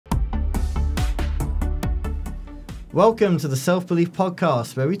Welcome to the Self-Belief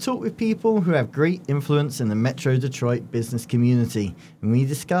Podcast, where we talk with people who have great influence in the Metro Detroit business community, and we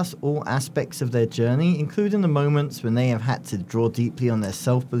discuss all aspects of their journey, including the moments when they have had to draw deeply on their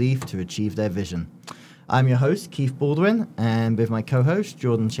self-belief to achieve their vision. I'm your host, Keith Baldwin, and with my co-host,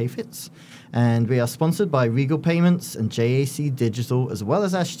 Jordan Chaffetz, and we are sponsored by Regal Payments and JAC Digital, as well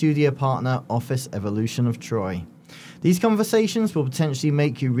as our studio partner, Office Evolution of Troy. These conversations will potentially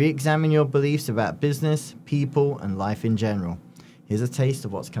make you re-examine your beliefs about business, people, and life in general. Here's a taste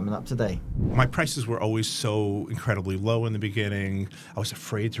of what's coming up today. My prices were always so incredibly low in the beginning. I was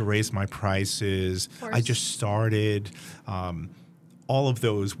afraid to raise my prices. I just started. All of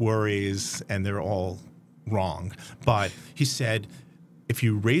those worries, and they're all wrong. But he said, if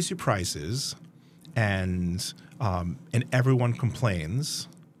you raise your prices and everyone complains,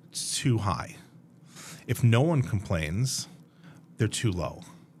 it's too high. If no one complains, they're too low.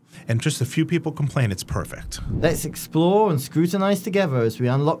 And just a few people complain, it's perfect. Let's explore and scrutinize together as we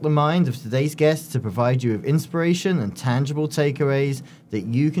unlock the mind of today's guests to provide you with inspiration and tangible takeaways that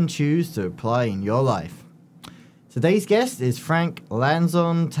you can choose to apply in your life. Today's guest is Frank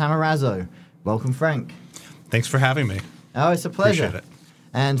Lanzkron-Tamarazo. Welcome, Frank. Thanks for having me. Oh, it's a pleasure. Appreciate it.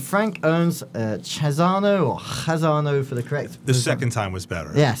 And Frank owns Chazzano, or Chazzano for the correct... The second time was better.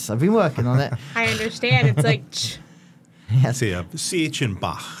 Yes, I've been working on it. I understand. It's like... Yes. See, CH in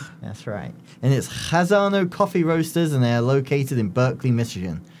Bach. That's right. And it's Chazzano Coffee Roasters, and they're located in Berkley,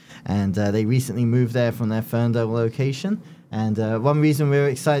 Michigan. And they recently moved there from their Ferndale location. And one reason we were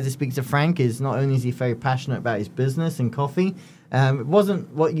excited to speak to Frank is not only is he very passionate about his business and coffee, it wasn't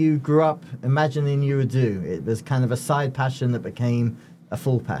what you grew up imagining you would do. It was kind of a side passion that became a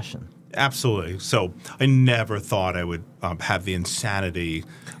full passion. Absolutely. So I never thought I would have the insanity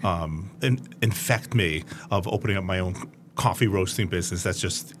infect me of opening up my own coffee roasting business. That's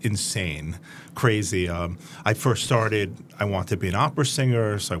just insane, crazy. I first started, I wanted to be an opera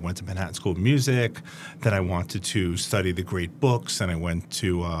singer, so I went to Manhattan School of Music. Then I wanted to study the great books, and I went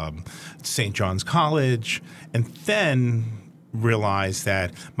to St. John's College, and then realized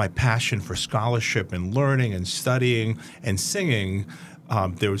that my passion for scholarship and learning and studying and singing,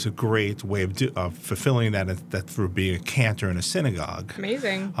 there was a great way of fulfilling that through being a cantor in a synagogue.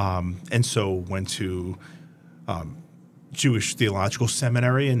 Amazing. And so went to Jewish Theological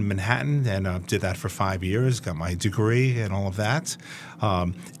Seminary in Manhattan and did that for 5 years, got my degree and all of that,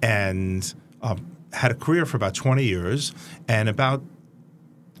 and had a career for about 20 years. And about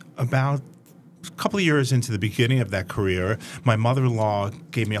a couple of years into the beginning of that career, my mother-in-law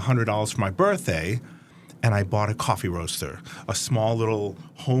gave me $100 for my birthday, and I bought a coffee roaster, a small little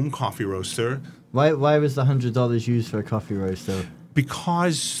home coffee roaster. Why was the $100 used for a coffee roaster?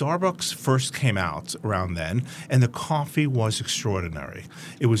 Because Starbucks first came out around then, and the coffee was extraordinary.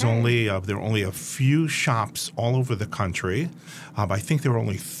 It was only there were only a few shops all over the country. I think there were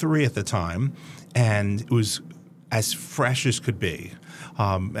only 3 at the time, and it was as fresh as could be.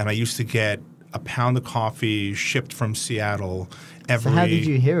 And I used to get a pound of coffee shipped from Seattle every... So how did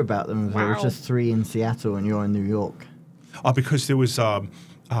you hear about them if there Wow. were just 3 in Seattle and you're in New York? Because there was... I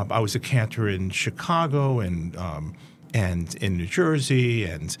was a cantor in Chicago and in New Jersey,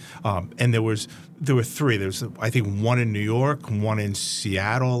 and there were 3. There was, I think, 1 in New York, 1 in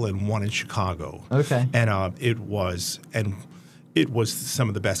Seattle, and 1 in Chicago. Okay. And it was some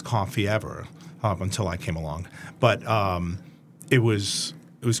of the best coffee ever until I came along. But it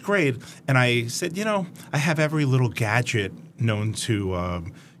was great, and I said, I have every little gadget known to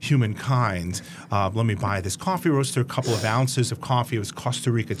humankind. Let me buy this coffee roaster, a couple of ounces of coffee. It was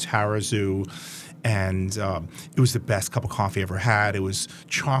Costa Rica Tarazu, and it was the best cup of coffee I ever had. It was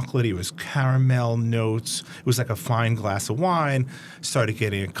chocolatey. It was caramel notes. It was like a fine glass of wine. Started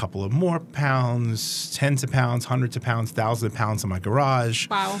getting a couple of more pounds, tens of pounds, hundreds of pounds, thousands of pounds in my garage.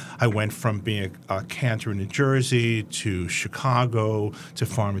 Wow. I went from being a cantor in New Jersey to Chicago to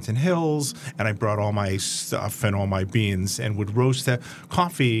Farmington Hills, and I brought all my stuff and all my beans and would roast that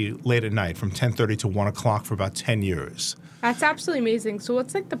coffee late at night from 10:30 to 1 o'clock for about 10 years. That's absolutely amazing. So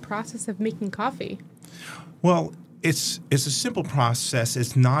what's like the process of making coffee? Well, it's a simple process.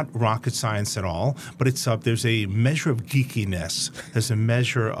 It's not rocket science at all, but there's a measure of geekiness. There's a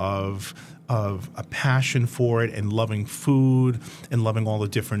measure of a passion for it and loving food and loving all the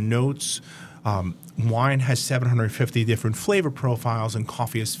different notes. Wine has 750 different flavor profiles, and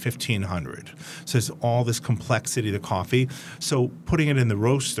coffee has 1,500. So there's all this complexity to coffee. So putting it in the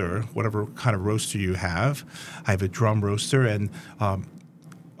roaster, whatever kind of roaster you have, I have a drum roaster, and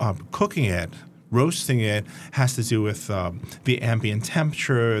cooking it roasting it has to do with the ambient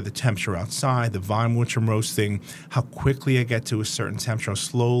temperature, the temperature outside, the volume which I'm roasting, how quickly I get to a certain temperature, how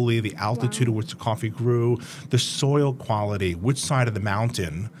slowly, the altitude at which the coffee grew, the soil quality, which side of the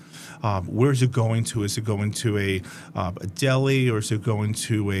mountain. Where is it going to? Is it going to a deli, or is it going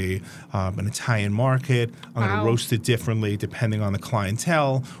to an Italian market? I'm going to roast it differently depending on the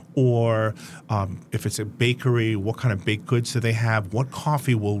clientele. Or if it's a bakery, what kind of baked goods do they have? What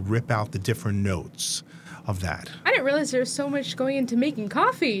coffee will rip out the different notes of that? I didn't realize there was so much going into making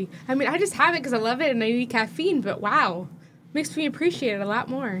coffee. I mean, I just have it because I love it and I need caffeine, but wow. Makes me appreciate it a lot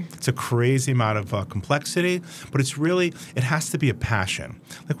more. It's a crazy amount of complexity, but it has to be a passion.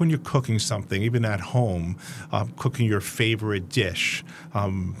 Like when you're cooking something, even at home, cooking your favorite dish,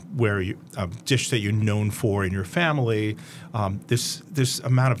 a dish that you're known for in your family, this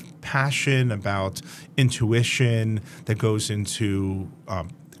amount of passion, about intuition that goes into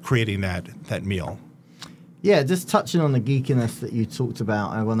creating that meal. Yeah, just touching on the geekiness that you talked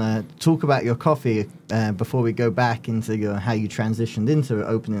about, I want to talk about your coffee before we go back into how you transitioned into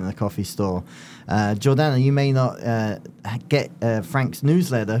opening a coffee store. Jordana, you may not get Frank's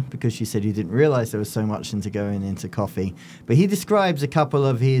newsletter because you said you didn't realize there was so much into going into coffee, but he describes a couple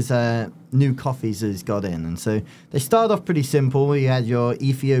of his new coffees that he's got in. And so they start off pretty simple. You had your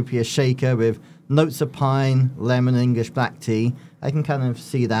Ethiopia shaker with notes of pine, lemon, English black tea. I can kind of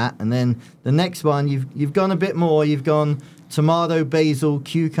see that. And then the next one, you've gone a bit more. You've gone tomato, basil,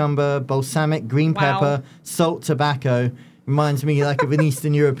 cucumber, balsamic, green pepper, salt, tobacco. Reminds me like of an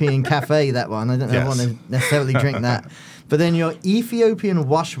Eastern European cafe, that one. I don't know if I want to necessarily drink that. But then your Ethiopian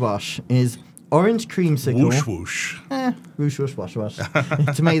wash wash is orange creamsicle. Whoosh whoosh. Whoosh whoosh wash wash.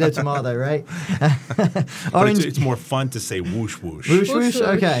 Tomato, right? Orange. But it's more fun to say whoosh whoosh. Whoosh whoosh.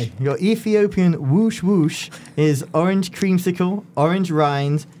 Okay. Your Ethiopian whoosh whoosh is orange creamsicle, orange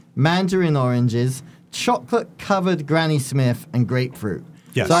rind, mandarin oranges, chocolate covered Granny Smith, and grapefruit.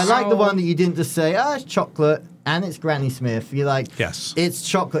 Yes. So I like the one that you didn't just say, it's chocolate and it's Granny Smith. You're like, yes, it's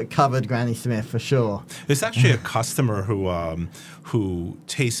chocolate covered Granny Smith for sure. There's actually a customer who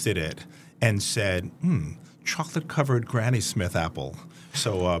tasted it and said, chocolate-covered Granny Smith apple.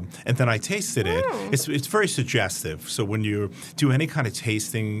 So, and then I tasted it. It's very suggestive. So when you do any kind of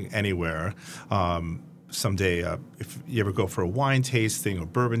tasting anywhere, someday if you ever go for a wine tasting or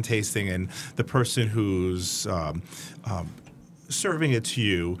bourbon tasting, and the person who's serving it to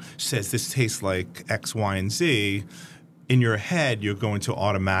you says this tastes like X, Y, and Z, in your head you're going to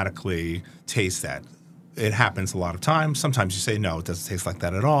automatically taste that. It happens a lot of times. Sometimes you say, no, it doesn't taste like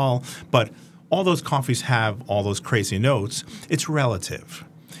that at all. But all those coffees have all those crazy notes. It's relative.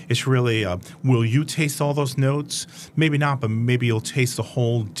 It's really, will you taste all those notes? Maybe not, but maybe you'll taste a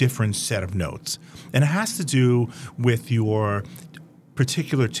whole different set of notes. And it has to do with your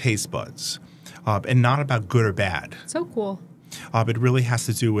particular taste buds, and not about good or bad. So cool. It really has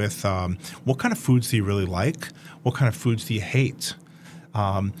to do with what kind of foods do you really like? What kind of foods do you hate?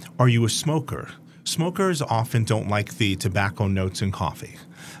 Are you a smoker? Smokers often don't like the tobacco notes in coffee,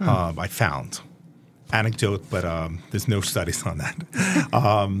 I found. Anecdote, but there's no studies on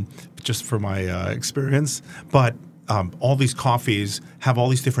that, just for my experience. But all these coffees have all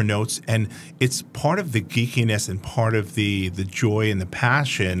these different notes, and it's part of the geekiness and part of the joy and the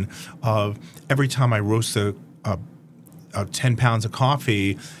passion of every time I roast 10 pounds of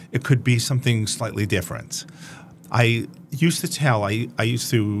coffee, it could be something slightly different. I used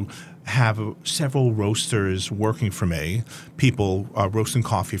to have several roasters working for me, people roasting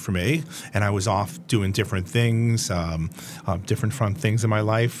coffee for me, and I was off doing different things, different fun things in my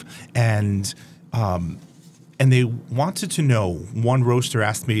life, and they wanted to know. One roaster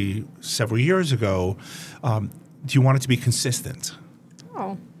asked me several years ago, "Do you want it to be consistent?"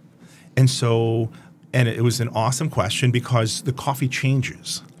 Oh, and it was an awesome question because the coffee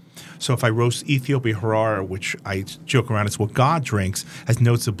changes. So if I roast Ethiopia Harar, which I joke around, it's what God drinks, has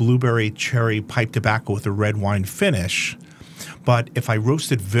notes of blueberry, cherry, pipe tobacco with a red wine finish. But if I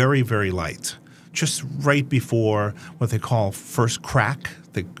roast it very, very light, just right before what they call first crack,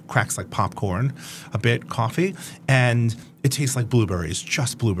 the cracks like popcorn, a bit coffee, and it tastes like blueberries,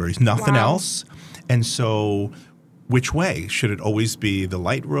 just blueberries, nothing else. And so which way? Should it always be the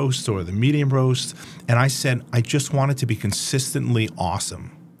light roast or the medium roast? And I said, I just want it to be consistently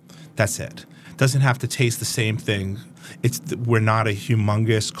awesome. That's it. Doesn't have to taste the same thing. We're not a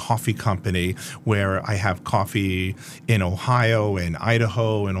humongous coffee company where I have coffee in Ohio and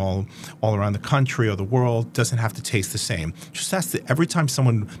Idaho and all around the country or the world. Doesn't have to taste the same. Just has to, every time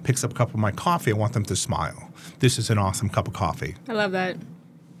someone picks up a cup of my coffee, I want them to smile. This is an awesome cup of coffee. I love that.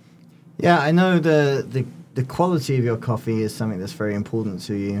 Yeah, I know the the quality of your coffee is something that's very important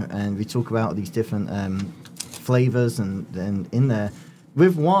to you, and we talk about these different flavors and in there.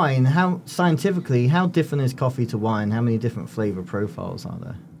 With wine, how scientifically, how different is coffee to wine? How many different flavor profiles are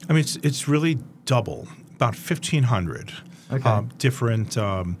there? I mean, it's really double, about 1,500 different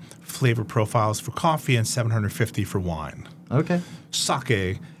flavor profiles for coffee and 750 for wine. Okay.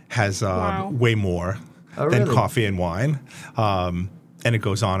 Sake has way more than coffee and wine, and it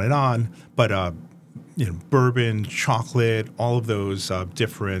goes on. But bourbon, chocolate, all of those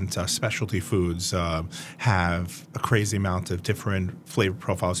different specialty foods have a crazy amount of different flavor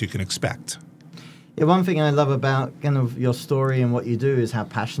profiles you can expect. Yeah, one thing I love about kind of your story and what you do is how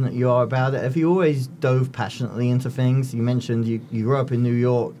passionate you are about it. Have you always dove passionately into things? You mentioned you grew up in New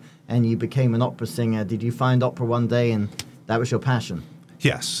York and you became an opera singer. Did you find opera one day and that was your passion?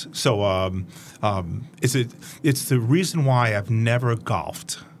 Yes. So it's the reason why I've never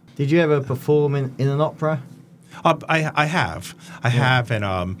golfed. Did you ever perform in an opera? I have, and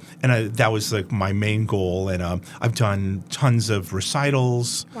that was like my main goal. And I've done tons of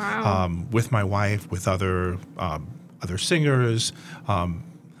recitals with my wife, with other singers.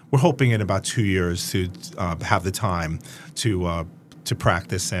 We're hoping in about 2 years to have the time to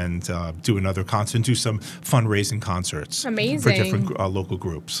practice and do another concert and do some fundraising concerts. Amazing. For different local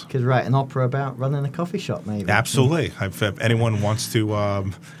groups. Could write an opera about running a coffee shop, maybe. Absolutely. If anyone wants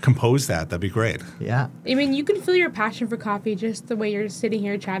to compose that'd be great. Yeah. I mean, you can feel your passion for coffee just the way you're sitting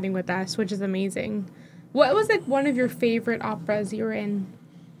here chatting with us, which is amazing. What was like one of your favorite operas you were in?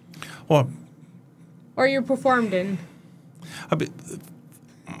 Well, or you performed in?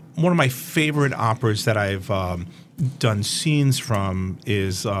 One of my favorite operas that I've done scenes from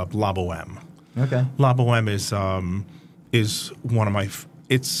is La Bohème. Okay. La Bohème is one of my.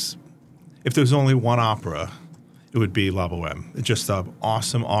 If there's only one opera, it would be La Bohème. Just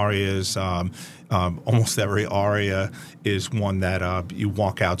awesome arias. Almost every aria is one that you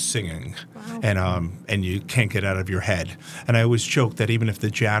walk out singing, and you can't get out of your head. And I always joke that even if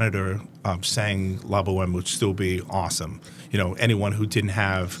the janitor sang La Bohème, would still be awesome. Anyone who didn't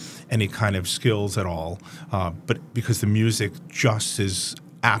have any kind of skills at all, but because the music just is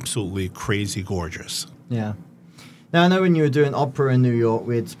absolutely crazy gorgeous. Yeah. Now, I know when you were doing opera in New York,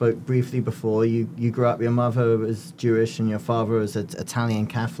 we had spoke briefly before, you grew up, your mother was Jewish and your father was an Italian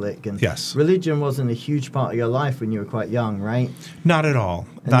Catholic. And yes. Religion wasn't a huge part of your life when you were quite young, right? Not at all.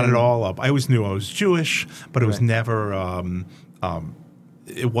 Not at all. I always knew I was Jewish, but it was never,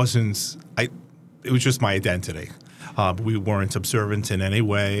 it wasn't, it was just my identity. We weren't observant in any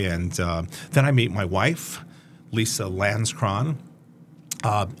way. And then I meet my wife, Lisa Lanzkron.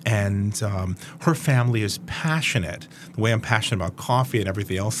 And her family is passionate. The way I'm passionate about coffee and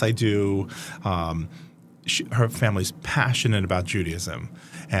everything else I do, her family's passionate about Judaism.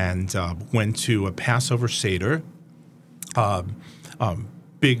 And went to a Passover Seder.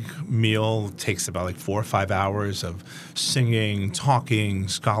 Big meal, takes about like 4 or 5 hours of singing, talking,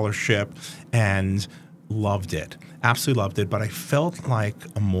 scholarship, and loved it. Absolutely loved it, but I felt like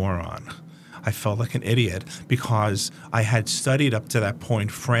a moron. I felt like an idiot because I had studied up to that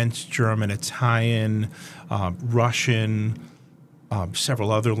point French, German, Italian, Russian,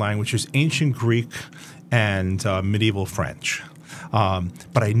 several other languages, ancient Greek, and medieval French.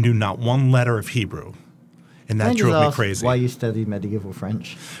 But I knew not one letter of Hebrew. And that drove me crazy. Why you studied medieval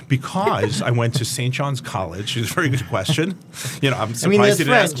French? Because I went to St. John's College. It's a very good question. I'm surprised you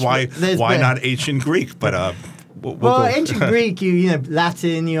didn't ask why not ancient Greek, but well, ancient Greek,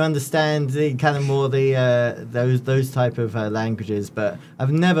 Latin, you understand the kind of more the those type of languages, but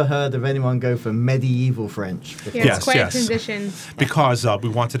I've never heard of anyone go for medieval French before. Yeah, it's quite a transition. Because we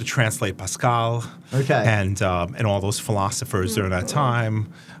wanted to translate Pascal, and all those philosophers during that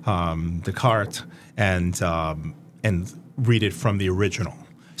time, Descartes, and read it from the original.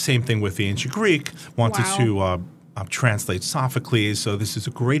 Same thing with the ancient Greek. Wanted to translate Sophocles. So this is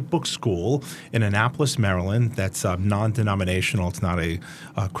a great book school in Annapolis, Maryland. That's non-denominational. It's not a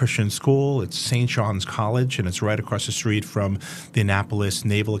Christian school. It's St. John's College, and it's right across the street from the Annapolis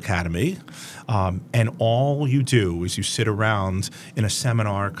Naval Academy. And all you do is you sit around in a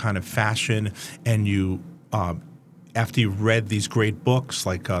seminar kind of fashion, and you after you read these great books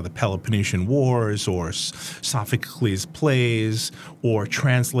like the Peloponnesian Wars or Sophocles' plays, or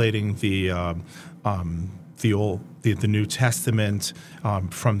translating the New Testament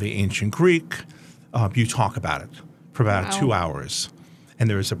from the ancient Greek, you talk about it for about 2 hours. And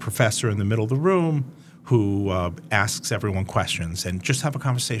there is a professor in the middle of the room who asks everyone questions and just have a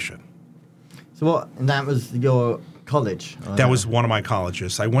conversation. So and that was your college? That was one of my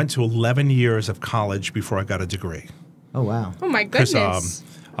colleges. I went to 11 years of college before I got a degree. Oh, my goodness.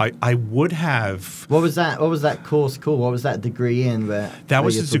 I would have. What was that? What was that course called? What was that degree in? That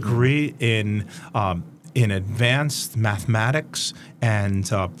was a degree in advanced mathematics and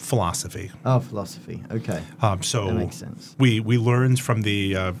philosophy. Oh, philosophy. Okay. So that makes sense. We learned from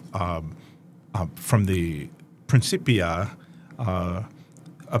the Principia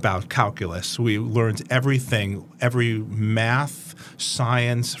about calculus. We learned everything, every math,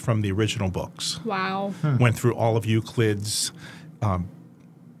 science from the original books. Wow. Went through all of Euclid's. Now,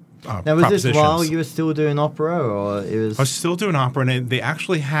 was this while you were still doing opera, or it was? I was still doing opera, and they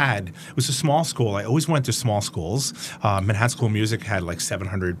actually it was a small school. I always went to small schools. Manhattan School of Music had like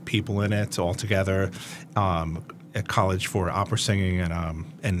 700 people in it altogether. At college for opera singing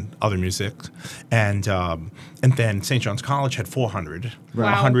and other music, and then St. John's College had 400, Wow.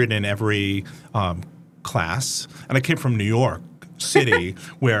 100 in every class, and I came from New York City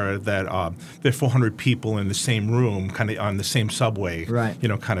where there are 400 people in the same room, kind of on the same subway, right?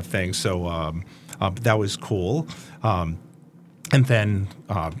 Kind of thing. So that was cool, and then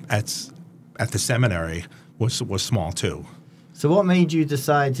at the seminary was small too. So what made you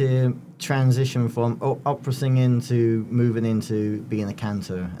decide to transition from opera singing to moving into being a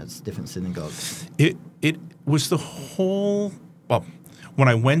cantor at different synagogues? It was the whole, well, when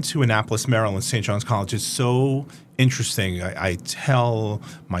I went to Annapolis, Maryland, St. John's College, it's so interesting. I tell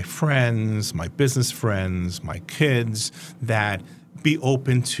my friends, my business friends, my kids that be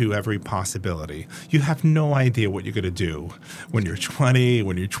open to every possibility. You have no idea what you're going to do when you're 20,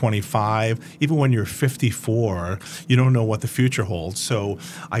 when you're 25, even when you're 54. You don't know what the future holds. So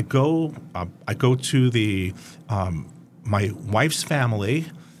I go to the my wife's family,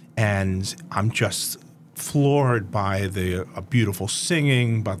 and I'm just floored by the beautiful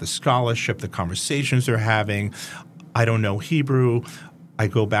singing, by the scholarship, the conversations they're having. I don't know Hebrew. I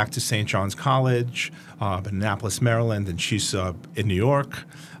go back to St. John's College in Annapolis, Maryland, and she's in New York.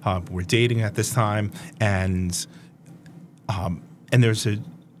 We're dating at this time, and there's a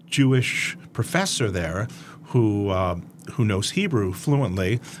Jewish professor there who knows Hebrew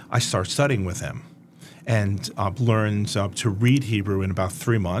fluently. I start studying with him, and learned to read Hebrew in about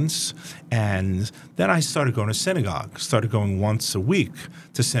 3 months. And then I started going to synagogue. Started going once a week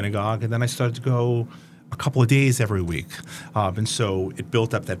to synagogue, and then I started to go a couple of days every week. And so it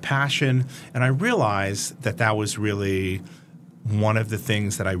built up that passion. And I realized that was really one of the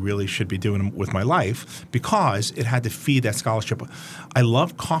things that I really should be doing with my life, because it had to feed that scholarship. I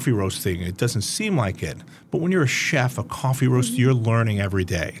love coffee roasting. It doesn't seem like it. But when you're a chef, a coffee roaster, you're learning every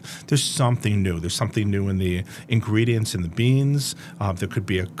day. There's something new. There's something new in the ingredients in the beans. There could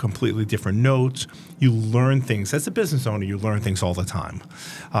be a completely different note. You learn things. As a business owner, you learn things all the time.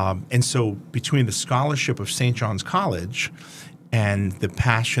 And so between the scholarship of St. John's College and the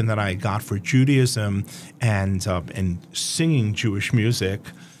passion that I got for Judaism and singing Jewish music,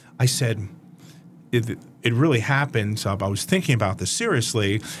 I said, it really happened. I was thinking about this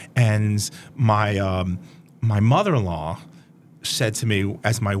seriously, and my mother-in-law said to me,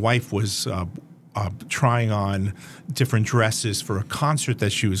 as my wife was trying on different dresses for a concert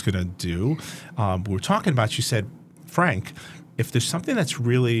that she was going to do, we were talking about, she said, Frank, if there's something that's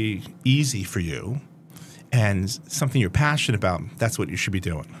really easy for you, and something you're passionate about, that's what you should be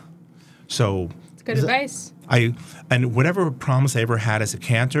doing. So it's good advice. And whatever problems I ever had as a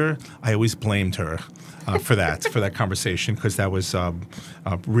cantor, I always blamed her for that conversation, because that was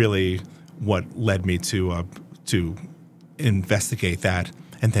really what led me to investigate that,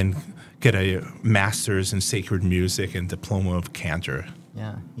 and then get a master's in sacred music and diploma of cantor.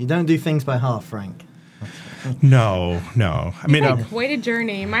 Yeah, you don't do things by half, Frank. No. I mean, Quite a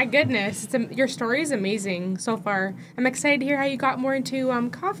journey. My goodness, your story is amazing so far. I'm excited to hear how you got more into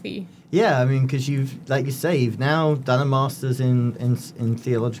coffee. Yeah, I mean, because like you say, you've now done a master's in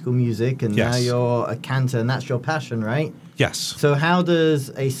theological music, and yes. now you're a cantor, and that's your passion, right? Yes. So how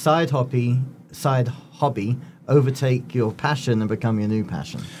does a side hobby overtake your passion and become your new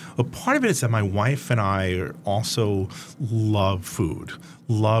passion? Well, part of it is that my wife and I also love food,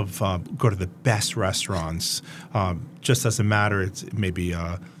 love go to the best restaurants. Just doesn't matter. It's maybe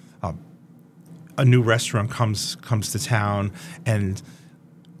a new restaurant comes to town, and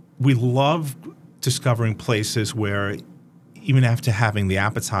we love discovering places where, even after having the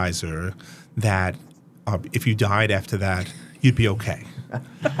appetizer, that if you died after that, you'd be okay.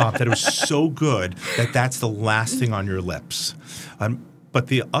 That it was so good that that's the last thing on your lips. But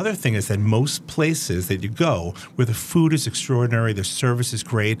the other thing is that most places that you go where the food is extraordinary, the service is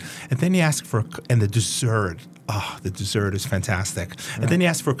great, and then you ask for, and the dessert is fantastic. Right. And then you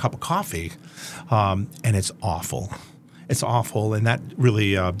ask for a cup of coffee, and it's awful. It's awful, and that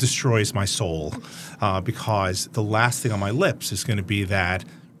really destroys my soul because the last thing on my lips is going to be that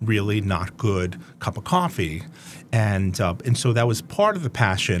really not good cup of coffee. And so that was part of the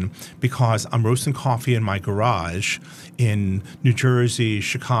passion because I'm roasting coffee in my garage in New Jersey,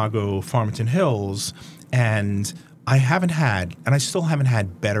 Chicago, Farmington Hills, and I haven't had, and I still haven't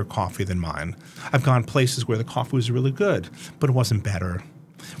had better coffee than mine. I've gone places where the coffee was really good, but it wasn't better.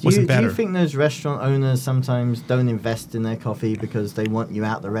 Do you think those restaurant owners sometimes don't invest in their coffee because they want you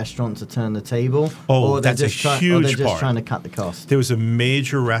out the restaurant to turn the table? Oh, that's a huge part. Or they're just trying to cut the cost? There was a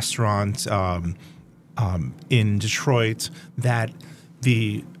major restaurant in Detroit that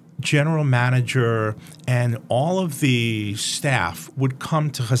the general manager and all of the staff would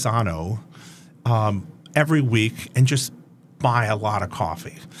come to Chazzano every week and just buy a lot of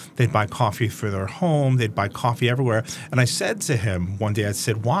coffee. They'd buy coffee for their home. They'd buy coffee everywhere. And I said to him one day, I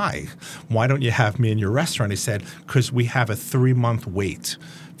said, why? Why don't you have me in your restaurant? He said, because we have a 3-month wait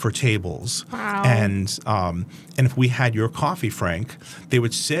for tables. Wow. And if we had your coffee, Frank, they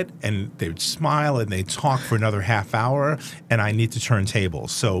would sit and they would smile and they'd talk for another half hour, and I need to turn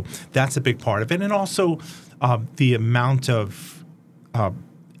tables. So that's a big part of it. And also the amount of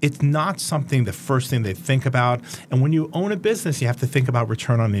it's not something, the first thing they think about. And when you own a business, you have to think about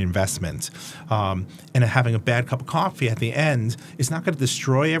return on the investment. And having a bad cup of coffee at the end is not going to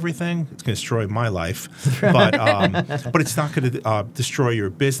destroy everything. It's going to destroy my life. But it's not going to destroy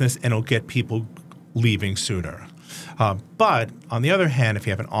your business, and it'll get people leaving sooner. But on the other hand, if you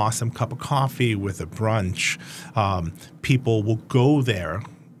have an awesome cup of coffee with a brunch, people will go there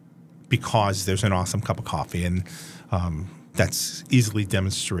because there's an awesome cup of coffee. And that's easily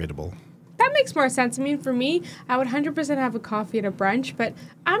demonstratable. That makes more sense. I mean, for me, I would 100% have a coffee at a brunch, but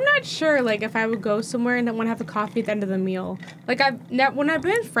I'm not sure, like, if I would go somewhere and want to have a coffee at the end of the meal. Like, when I've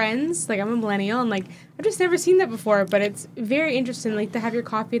been with friends, like, I'm a millennial, and, like, I've just never seen that before, but it's very interesting, like, to have your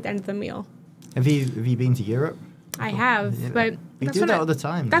coffee at the end of the meal. Have you been to Europe? I have, Yeah. but We do that all the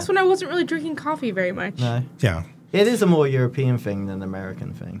time. That's when I wasn't really drinking coffee very much. No. Yeah. It is a more European thing than an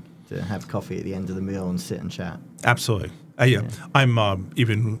American thing to have coffee at the end of the meal and sit and chat. Absolutely. I'm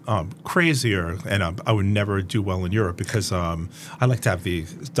even crazier, and I would never do well in Europe because I like to have the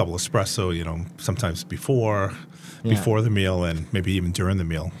double espresso, sometimes before the meal and maybe even during the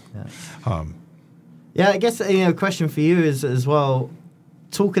meal. Yeah. I guess a question for you is as well,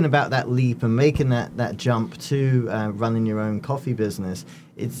 talking about that leap and making that jump to running your own coffee business.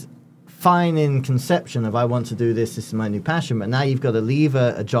 It's fine in conception of I want to do this is my new passion, but now you've got to leave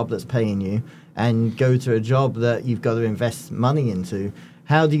a job that's paying you and go to a job that you've got to invest money into.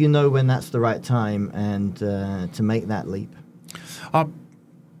 How do you know when that's the right time and to make that leap?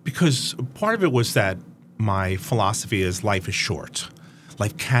 Because part of it was that my philosophy is life is short.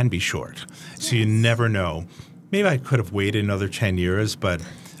 Life can be short. So you never know. Maybe I could have waited another 10 years, but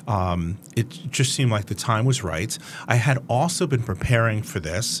it just seemed like the time was right. I had also been preparing for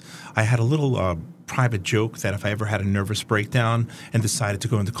this. I had a little private joke that if I ever had a nervous breakdown and decided to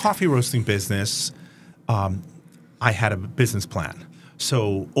go into coffee roasting business, I had a business plan.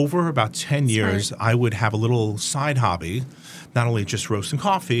 So over about 10 years, I would have a little side hobby, not only just roasting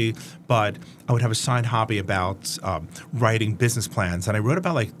coffee, but I would have a side hobby about writing business plans. And I wrote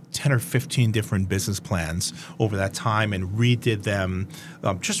about like 10 or 15 different business plans over that time and redid them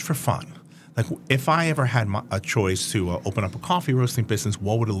just for fun. Like if I ever had a choice to open up a coffee roasting business,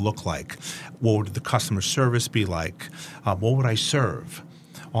 what would it look like? What would the customer service be like? What would I serve?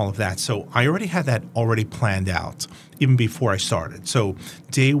 All of that. So I already had that already planned out even before I started. So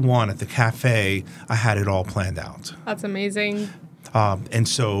day one at the cafe, I had it all planned out. That's amazing. And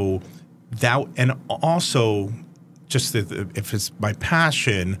so that, and also just if it's my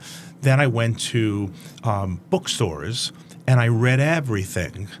passion, then I went to bookstores and I read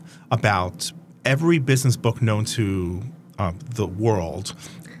everything about every business book known to the world.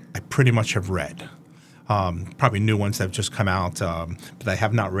 I pretty much have read. Probably new ones that have just come out that I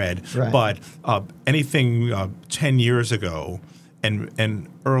have not read. Right. But anything 10 years ago and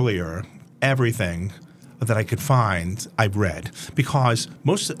earlier, everything that I could find, I've read. Because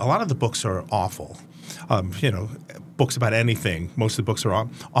a lot of the books are awful. Books about anything, most of the books are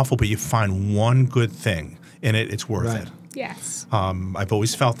awful, but you find one good thing in it, it's worth it. Yes. I've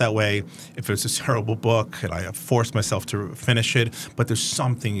always felt that way. If it's a terrible book, and I have forced myself to finish it, but there's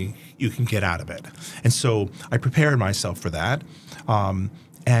something you can get out of it. And so I prepared myself for that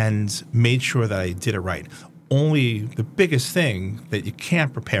and made sure that I did it right. Only the biggest thing that you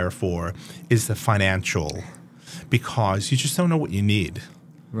can't prepare for is the financial, because you just don't know what you need.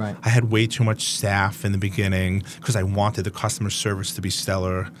 Right. I had way too much staff in the beginning because I wanted the customer service to be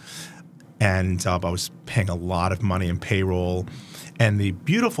stellar. and I was paying a lot of money in payroll. And the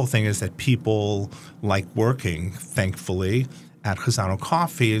beautiful thing is that people like working, thankfully, at Chazzano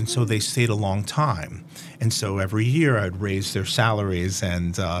Coffee, and so they stayed a long time. And so every year I'd raise their salaries,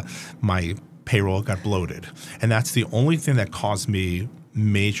 and my payroll got bloated. And that's the only thing that caused me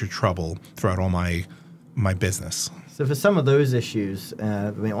major trouble throughout all my business. So for some of those issues,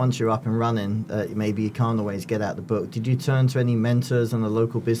 once you're up and running, maybe you can't always get out the book. Did you turn to any mentors in the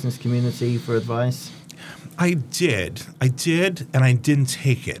local business community for advice? I did, and I didn't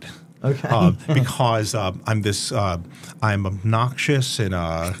take it. Okay. Because I'm obnoxious in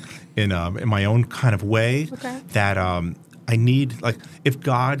my own kind of way. Okay. That I need, like, if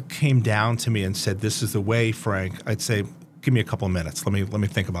God came down to me and said, "This is the way, Frank," I'd say, "Give me a couple of minutes. Let me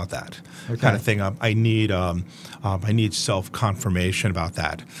think about that." Okay. Kind of thing. I need self-confirmation about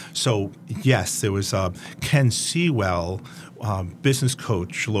that. So yes, there was Ken Sewell, business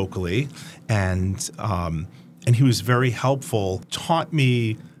coach locally, and he was very helpful. Taught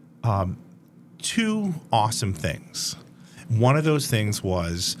me two awesome things. One of those things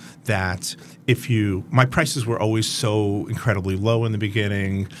was that my prices were always so incredibly low in the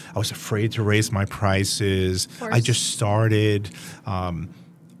beginning. I was afraid to raise my prices. I just started.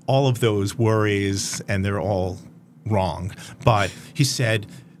 All of those worries, and they're all wrong. But he said,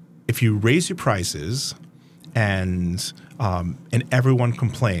 if you raise your prices and everyone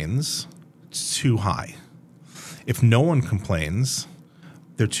complains, it's too high. If no one complains,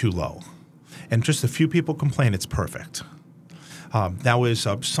 they're too low. And just a few people complain, it's perfect. That was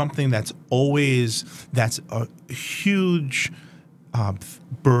something that's a huge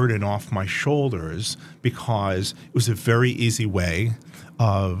burden off my shoulders, because it was a very easy way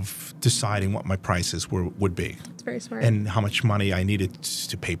of deciding what my prices would be. It's very smart. And how much money I needed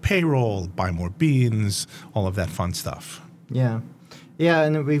to pay payroll, buy more beans, all of that fun stuff. Yeah. Yeah,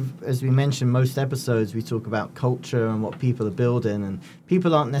 and as we mentioned, most episodes we talk about culture and what people are building, and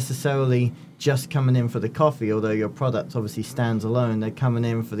people aren't necessarily just coming in for the coffee, although your product obviously stands alone. They're coming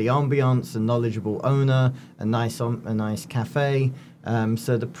in for the ambiance, a knowledgeable owner, a nice cafe.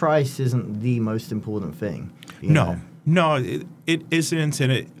 So the price isn't the most important thing. No, it isn't,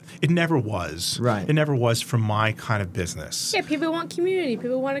 and it never was. Right. It never was for my kind of business. Yeah, people want community.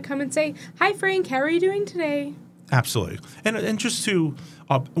 People want to come and say, "Hi, Frank, how are you doing today?" Absolutely, and just to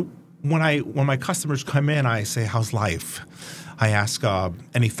when my customers come in, I say, "How's life?" I ask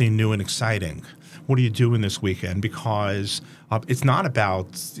anything new and exciting. What are you doing this weekend? Because it's not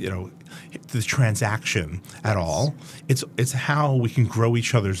about the transaction at all. It's how we can grow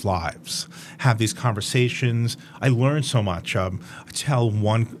each other's lives, have these conversations. I learned so much. I tell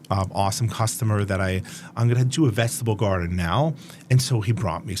one awesome customer that I'm going to do a vegetable garden now, and so he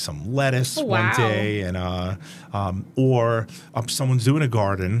brought me some lettuce one day, and or someone's doing a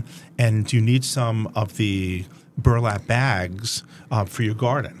garden, and do you need some of the burlap bags for your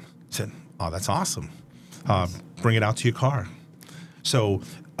garden? I said, "Oh, that's awesome. Bring it out to your car." So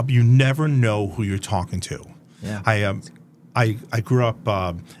you never know who you're talking to. Yeah. I grew up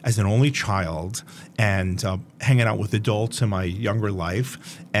as an only child and hanging out with adults in my younger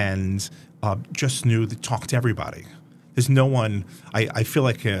life, and just knew to talk to everybody. There's no one. I feel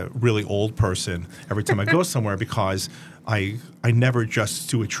like a really old person every time I go somewhere, because I never just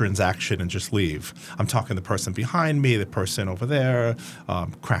do a transaction and just leave. I'm talking to the person behind me, the person over there,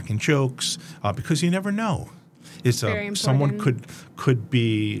 cracking jokes, because you never know. It's someone could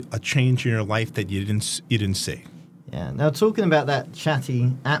be a change in your life that you didn't see. Yeah. Now, talking about that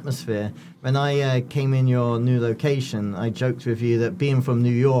chatty atmosphere, when I came in your new location, I joked with you that being from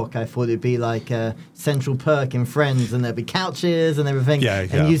New York, I thought it'd be like a Central Perk in Friends, and there'd be couches and everything. Yeah.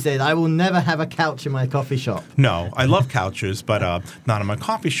 And you said, "I will never have a couch in my coffee shop." No, I love couches, but not in my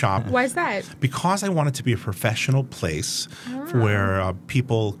coffee shop. Why is that? Because I want it to be a professional place where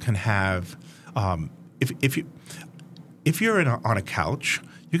people can have. If you're on a couch,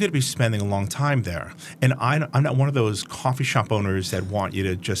 you're going to be spending a long time there. And I'm not one of those coffee shop owners that want you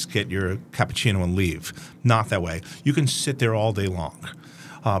to just get your cappuccino and leave. Not that way. You can sit there all day long.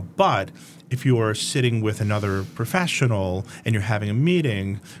 But if you're sitting with another professional and you're having a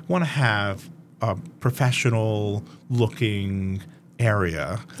meeting, you want to have a professional-looking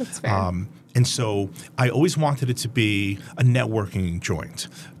area. That's fair. And so I always wanted it to be a networking joint.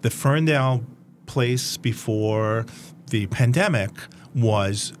 The Ferndale place before the pandemic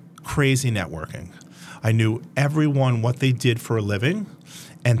was crazy networking. I knew everyone, what they did for a living,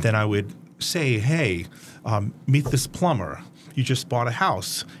 and then I would say, "Hey, meet this plumber. You just bought a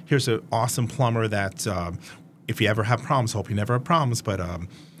house. Here's an awesome plumber that if you ever have problems, hope you never have problems." But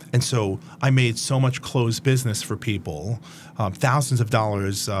and so I made so much closed business for people, thousands of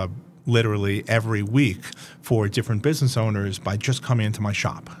dollars literally every week for different business owners by just coming into my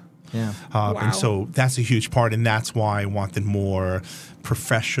shop. Yeah. Wow. And so that's a huge part, and that's why I wanted more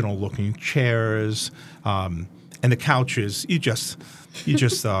professional-looking chairs, and the couches.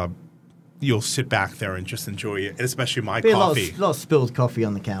 You'll sit back there and just enjoy it, and especially my coffee. A lot of spilled coffee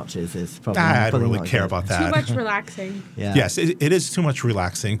on the couches is probably. I don't probably really not care good. about that. Too much relaxing. Yeah. Yes, it is too much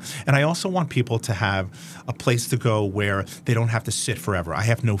relaxing. And I also want people to have a place to go where they don't have to sit forever. I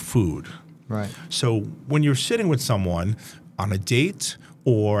have no food. Right. So when you're sitting with someone on a date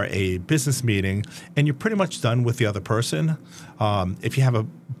or a business meeting and you're pretty much done with the other person, if you have a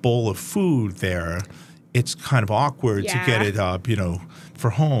bowl of food there, it's kind of awkward to get it, for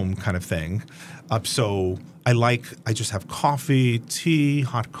home kind of thing. So I just have coffee, tea,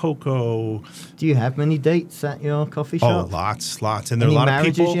 hot cocoa. Do you have many dates at your coffee Oh, shop? lots. And there are Any a lot of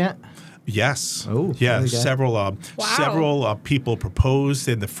marriages people. yet? Yes. Oh, yeah. there we go. Several people proposed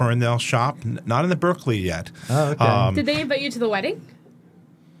in the Ferndale shop, not in the Berkley yet. Oh, okay. Did they invite you to the wedding?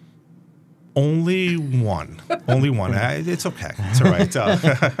 Only one. It's okay. It's all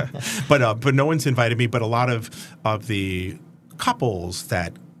right. But no one's invited me. But a lot of the couples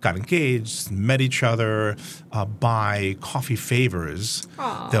that got engaged, met each other, buy coffee favors.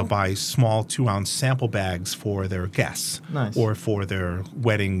 Aw. They'll buy small 2-ounce sample bags for their guests Nice. or for their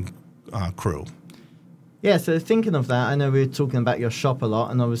wedding crew. Yeah, so thinking of that, I know we were talking about your shop a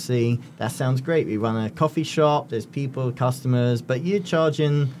lot, and obviously that sounds great. We run a coffee shop, there's people, customers, but you're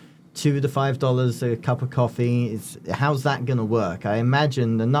charging $2 to $5 a cup of coffee. How's that going to work? I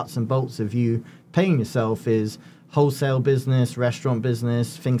imagine the nuts and bolts of you paying yourself is wholesale business, restaurant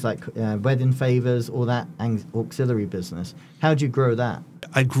business, things like wedding favors, all that auxiliary business. How do you grow that?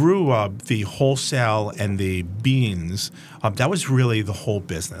 I grew the wholesale and the beans. That was really the whole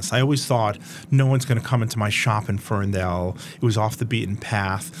business. I always thought no one's going to come into my shop in Ferndale. It was off the beaten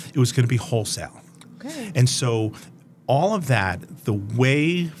path. It was going to be wholesale. Okay. And so all of that, the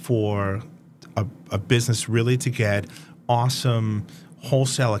way for a business really to get awesome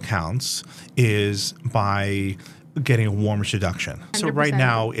wholesale accounts is by getting a warm introduction. So right 100%.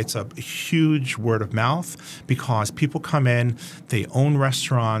 now it's a huge word of mouth because people come in, they own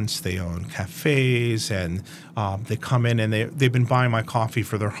restaurants, they own cafes, and they come in and they've been buying my coffee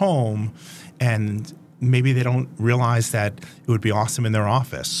for their home, and maybe they don't realize that it would be awesome in their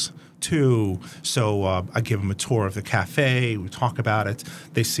office too. So I give them a tour of the cafe. We talk about it.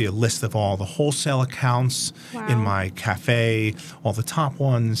 They see a list of all the wholesale accounts in my cafe, all the top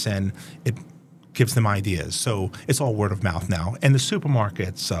ones, and it gives them ideas. So it's all word of mouth now. And the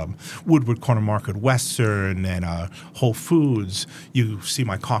supermarkets, Woodward Corner Market, Western, and Whole Foods, you see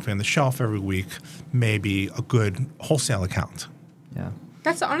my coffee on the shelf every week, maybe a good wholesale account. Yeah.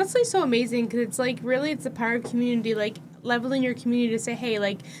 That's honestly so amazing because it's like really it's the power of community, like leveling your community to say, hey,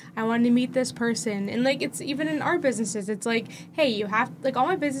 like I wanted to meet this person. And like it's even in our businesses, it's like, hey, you have like all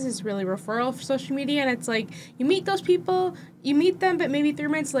my business is really referral for social media, and it's like you meet those people, you meet them, but maybe 3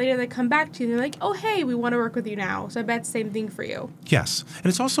 months later they come back to you and they're like, oh hey, we want to work with you now. So I bet it's the same thing for you. Yes. And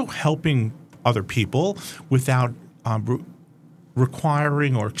it's also helping other people without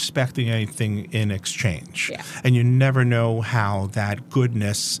requiring or expecting anything in exchange. Yeah. And you never know how that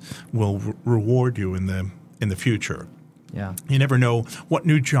goodness will reward you in the future. Yeah. You never know what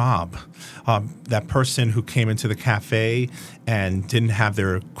new job that person who came into the cafe and didn't have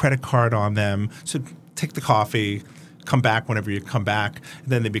their credit card on them. So take the coffee, come back whenever you come back. And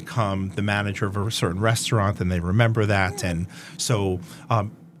then they become the manager of a certain restaurant, and they remember that. And so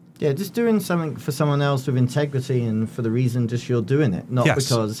yeah, just doing something for someone else with integrity and for the reason just you're doing it, not Yes.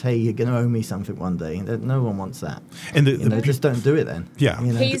 because, hey, you're going to owe me something one day. No one wants that. and Just don't do it then. Yeah.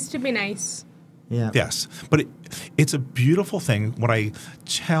 You know? Pays to be nice. Yeah. Yes, but it's a beautiful thing. What I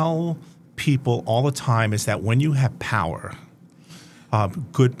tell people all the time is that when you have power,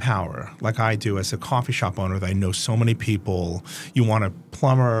 good power, like I do as a coffee shop owner, that I know so many people, you want a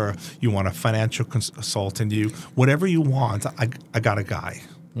plumber, you want a financial consultant, whatever you want, I got a guy.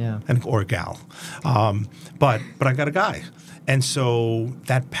 Yeah. Or a gal. But I got a guy. And so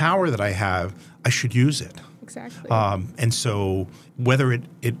that power that I have, I should use it. Exactly. And so whether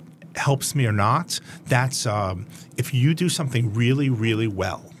it helps me or not, that's if you do something really, really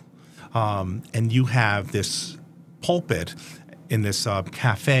well, and you have this pulpit in this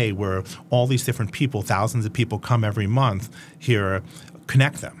cafe where all these different people, thousands of people come every month here,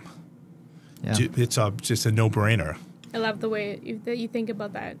 connect them. Yeah. It's just a no-brainer. I love the way that you think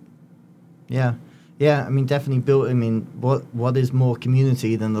about that. Yeah. Yeah, I mean, definitely built. I mean, what is more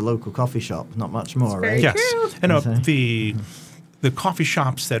community than the local coffee shop? Not much more, very right? Yes. True. And Okay. the coffee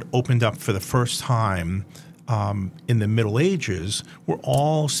shops that opened up for the first time in the Middle Ages were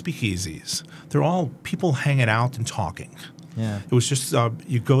all speakeasies. They're all people hanging out and talking. Yeah. It was just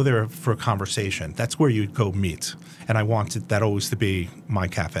you go there for a conversation. That's where you'd go meet. And I wanted that always to be my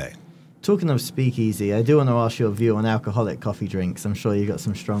cafe. Talking of speakeasy, I do want to ask your view on alcoholic coffee drinks. I'm sure you got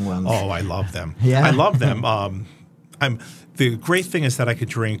some strong ones. Oh, I love them. Yeah. I love them. The great thing is that I could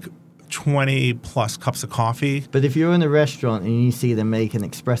drink 20 plus cups of coffee. But if you're in a restaurant and you see them make an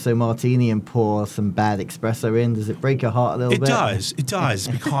espresso martini and pour some bad espresso in, does it break your heart a little bit? It does,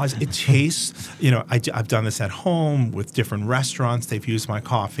 because it tastes, I've done this at home with different restaurants. They've used my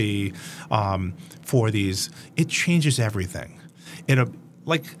coffee for these. It changes everything.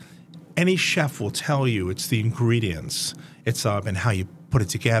 Like any chef will tell you, it's the ingredients, it's and how you put it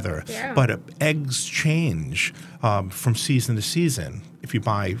together. Yeah. But eggs change from season to season. If you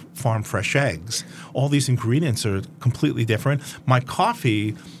buy farm fresh eggs, all these ingredients are completely different. My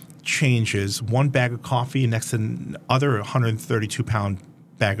coffee changes. One bag of coffee next to another 132-pound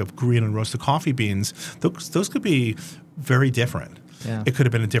bag of green and roasted coffee beans. Those could be very different. Yeah. It could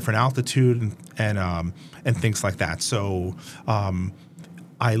have been a different altitude and things like that. So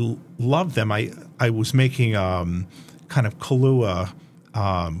I love them. I was making kind of Kahlua,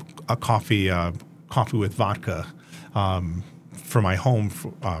 a coffee with vodka for my home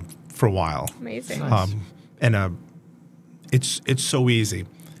for a while. Amazing. Nice. It's so easy.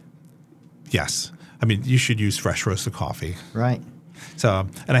 Yes. I mean, you should use fresh roasted coffee. Right. So,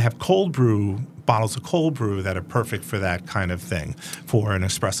 and I have cold brew, bottles of cold brew that are perfect for that kind of thing. For an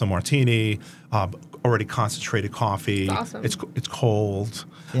espresso martini, already concentrated coffee. That's awesome. It's cold.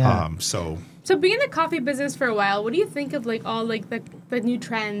 Yeah. So being in the coffee business for a while, what do you think of like all like the new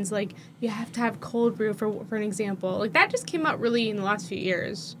trends? Like you have to have cold brew for an example. Like that just came out really in the last few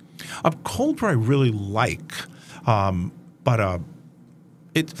years. Cold brew I really like, but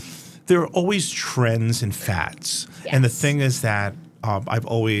there are always trends and fads. Yes. And the thing is that I've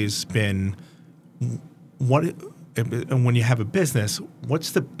always been and when you have a business,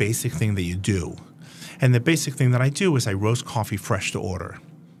 what's the basic thing that you do? And the basic thing that I do is I roast coffee fresh to order.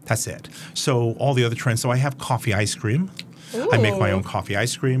 That's it. So all the other trends. So I have coffee ice cream. Ooh. I make my own coffee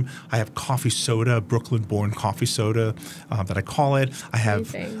ice cream. I have coffee soda, Brooklyn-born coffee soda that I call it.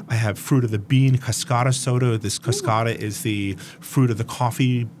 Amazing. I have fruit of the bean cascada soda. This cascada is the fruit of the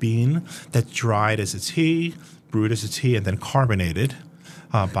coffee bean that's dried as a tea, brewed as a tea, and then carbonated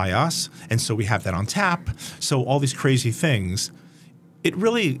by us. And so we have that on tap. So all these crazy things. It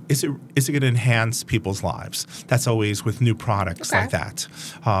really is it going to enhance people's lives? That's always with new products like that.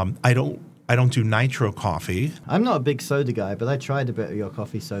 I don't do nitro coffee. I'm not a big soda guy, but I tried a bit of your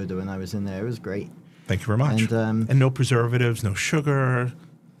coffee soda when I was in there. It was great. Thank you very much. And no preservatives, no sugar.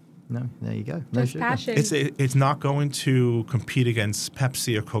 No, there you go. No Just sugar. passion. It's not going to compete against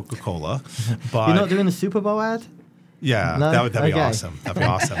Pepsi or Coca-Cola. But You're not doing a Super Bowl ad? yeah, No? that'd be Okay. awesome. That'd be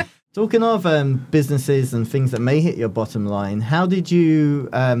awesome. Talking of businesses and things that may hit your bottom line, how did you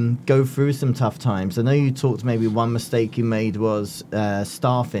go through some tough times? I know you talked maybe one mistake you made was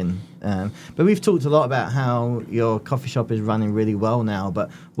staffing, but we've talked a lot about how your coffee shop is running really well now.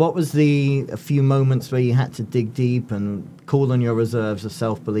 But what was a few moments where you had to dig deep and call on your reserves of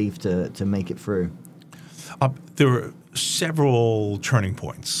self-belief to make it through? There were several turning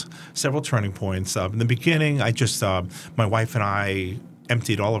points. In the beginning, my wife and I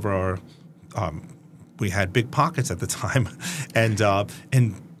emptied all of our, we had big pockets at the time, and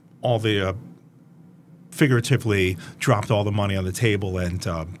all the, figuratively dropped all the money on the table and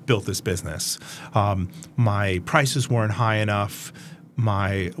built this business. My prices weren't high enough.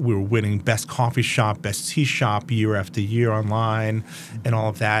 We were winning best coffee shop, best tea shop year after year online and all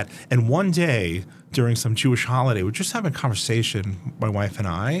of that. And one day during some Jewish holiday, we were just having a conversation, my wife and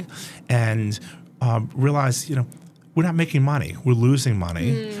I, and realized, we're not making money. We're losing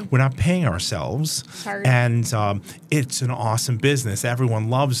money. We're not paying ourselves. Hard. And it's an awesome business. Everyone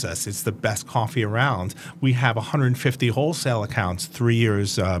loves us. It's the best coffee around. We have 150 wholesale accounts 3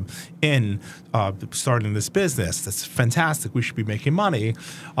 years in starting this business. That's fantastic. We should be making money.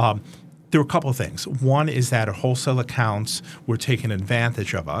 There were a couple of things. One is that our wholesale accounts were taking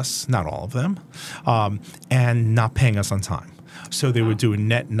advantage of us, not all of them, and not paying us on time. So they would do a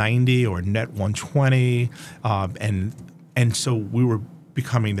net 90 or net 120, and so we were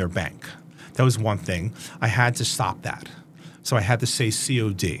becoming their bank. That was one thing. I had to stop that. So I had to say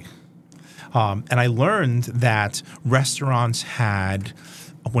COD. And I learned that restaurants had,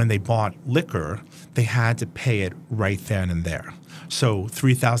 when they bought liquor, they had to pay it right then and there. So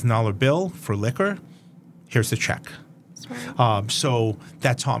 $3,000 bill for liquor, here's the check. Smart. So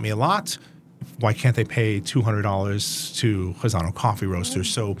that taught me a lot. why can't they pay $200 to Chazzano coffee roasters?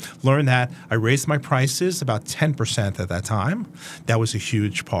 So learned that. I raised my prices about 10% at that time. That was a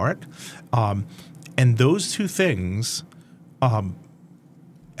huge part. And those two things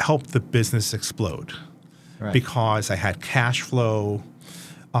helped the business explode because I had cash flow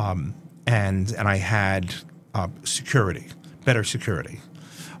and I had security, better security.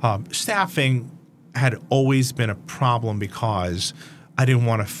 Staffing had always been a problem because I didn't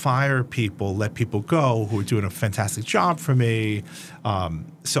want to fire people, let people go who were doing a fantastic job for me.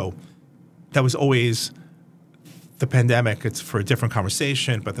 So that was always the pandemic. It's for a different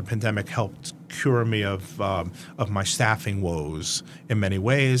conversation, but the pandemic helped cure me of my staffing woes in many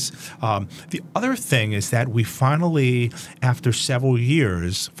ways. The other thing is that we finally, after several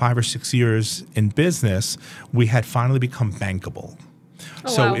years, 5 or 6 years in business, we had finally become bankable.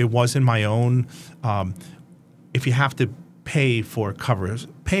 So it wasn't my own. If you have to pay for covers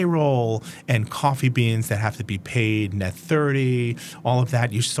payroll and coffee beans that have to be paid net 30, all of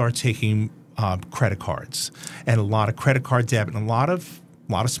that, you start taking credit cards, and a lot of credit card debt, and a lot of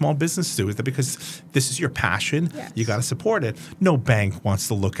small businesses do it because this is your passion. Yes. You got to support it. No bank wants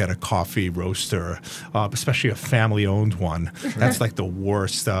to look at a coffee roaster, especially a family-owned one. That's like the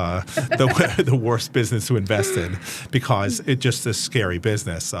worst, the worst business to invest in because it's just a scary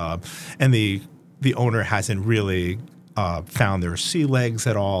business, and the owner hasn't really found their sea legs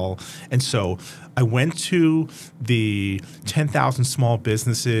at all. And so I went to the 10,000 small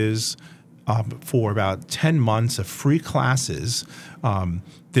businesses for about 10 months of free classes.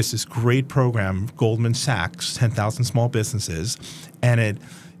 This is great program, Goldman Sachs, 10,000 small businesses, and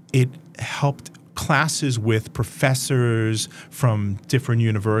it helped classes with professors from different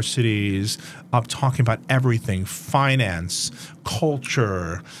universities talking about everything: finance,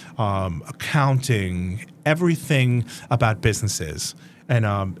 culture, accounting, everything about businesses.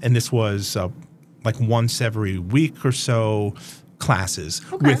 And this was like once every week or so classes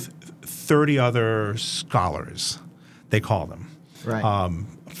with 30 other scholars, they call them,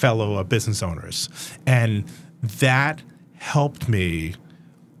 fellow business owners. And that helped me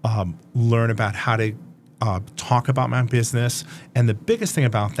learn about how to talk about my business. And the biggest thing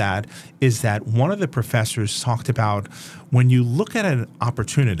about that is that one of the professors talked about when you look at an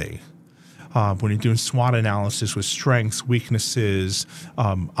opportunity, when you're doing SWOT analysis with strengths, weaknesses,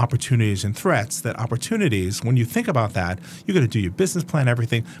 opportunities, and threats, that opportunities, when you think about that, you're going to do your business plan,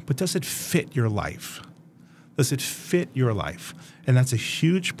 everything, but does it fit your life? Does it fit your life? And that's a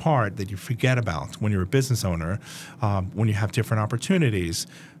huge part that you forget about when you're a business owner, when you have different opportunities.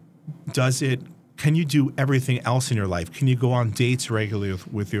 Can you do everything else in your life? Can you go on dates regularly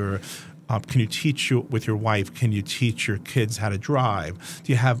with your can you teach with your wife? Can you teach your kids how to drive?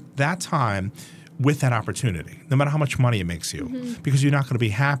 Do you have that time with that opportunity, no matter how much money it makes you? Mm-hmm. Because you're not going to be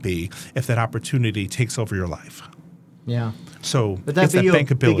happy if that opportunity takes over your life. Yeah. So would that be your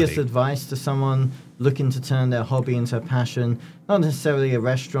bankability. Biggest advice to someone looking to turn their hobby into a passion? Not necessarily a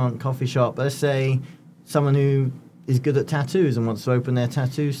restaurant, coffee shop, but let's say someone who is good at tattoos and wants to open their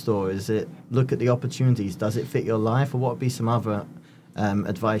tattoo store. Is it look at the opportunities? Does it fit your life? Or what would be some other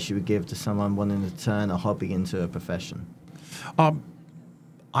advice you would give to someone wanting to turn a hobby into a profession?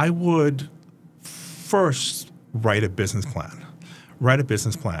 I would first write a business plan.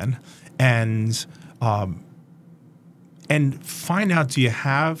 And find out, do you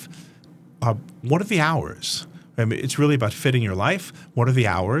have, what are the hours? I mean, it's really about fitting your life. What are the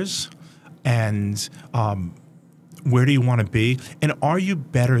hours? And where do you want to be? And are you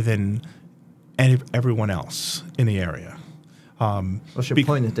better than everyone else in the area? What's your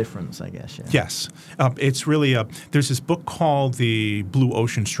point of difference, I guess? Yeah. Yes. It's really, there's this book called The Blue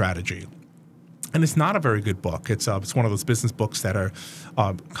Ocean Strategy. And it's not a very good book. It's one of those business books that are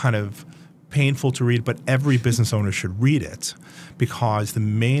kind of painful to read, but every business owner should read it because the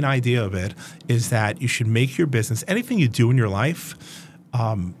main idea of it is that you should make your business, anything you do in your life,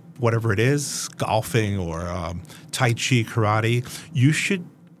 whatever it is, golfing or Tai Chi, karate, you should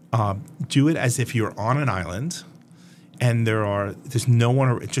do it as if you're on an island and there's no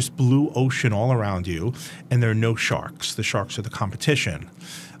one, it's just blue ocean all around you, and there are no sharks. The sharks are the competition.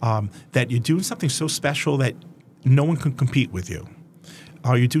 That you're doing something so special that no one can compete with you.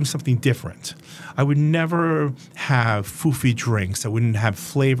 You're doing something different. I would never have foofy drinks. I wouldn't have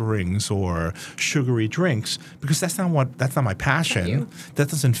flavorings or sugary drinks because that's not my passion. That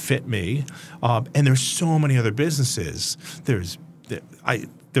doesn't fit me. And there's so many other businesses. There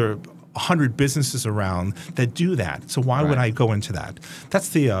are 100 businesses around that do that. So why would I go into that? That's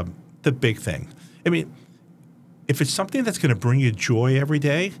the big thing. I mean, if it's something that's going to bring you joy every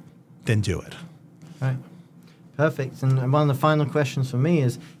day, then do it. Right. Perfect. And one of the final questions for me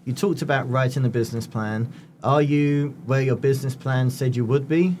is, you talked about writing a business plan. Are you where your business plan said you would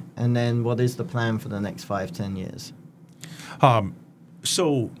be? And then what is the plan for the next 5-10 years?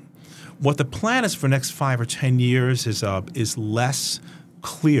 So what the plan is for the next 5 or 10 years is less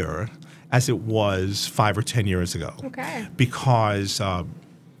clear as it was 5 or 10 years ago. Okay. Because,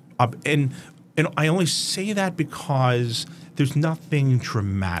 and I only say that because there's nothing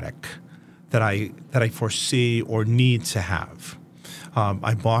dramatic that I foresee or need to have.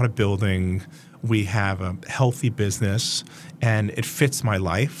 I bought a building. We have a healthy business, and it fits my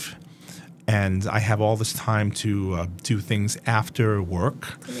life. And I have all this time to do things after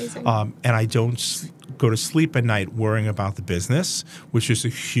work. Amazing. And I don't go to sleep at night worrying about the business, which is a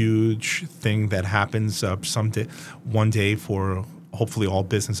huge thing that happens one day for hopefully all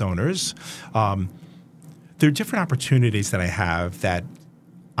business owners. There are different opportunities that I have that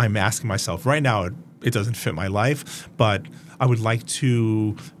I'm asking myself right now. It doesn't fit my life, but I would like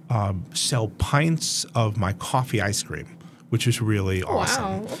to sell pints of my coffee ice cream, which is really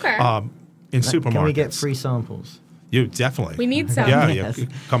awesome. Wow. Okay. In supermarkets. Can we get free samples? You definitely. We need some. Yeah, Yes.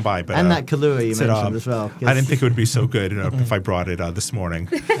 come by. But, And that Kahlua you said, mentioned as well. I didn't think it would be so good if I brought it this morning.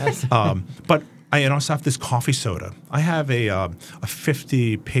 But I also have this coffee soda. I have a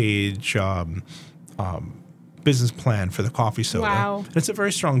 50-page business plan for the coffee soda. Wow. And it's a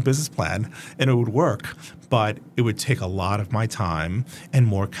very strong business plan, and it would work, but it would take a lot of my time and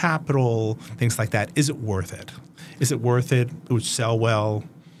more capital, things like that. Is it worth it? Is it worth it? It would sell well.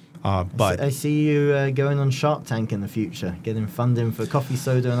 But I see you going on Shark Tank in the future, getting funding for coffee,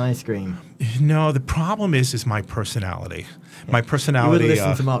 soda, and ice cream. no, the problem is my personality. My You personality. would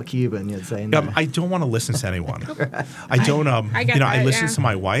listen to Mark Cuban, you'd say. No. I don't want to listen to anyone. I don't. I get I that, listen yeah. to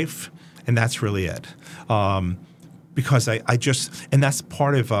my wife, and that's really it. Because I just, and that's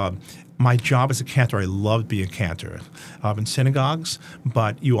part of my job as a cantor. I love being a cantor in synagogues,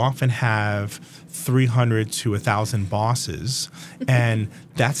 but you often have 300 to 1,000 bosses, and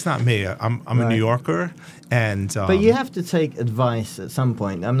that's not me. I'm a Right. New Yorker, and But you have to take advice at some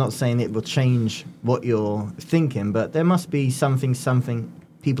point. I'm not saying it will change what you're thinking, but there must be something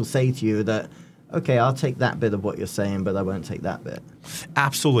people say to you that, okay, I'll take that bit of what you're saying, but I won't take that bit.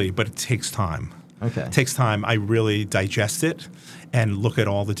 absolutely, but it takes time. Okay. It takes time. I really digest it and look at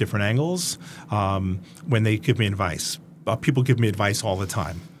all the different angles when they give me advice. People give me advice all the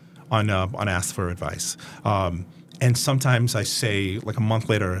time on Ask for Advice. And sometimes I say, like a month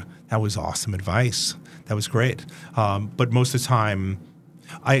later, that was awesome advice. That was great. But most of the time,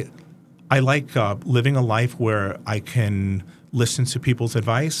 I like living a life where I can listen to people's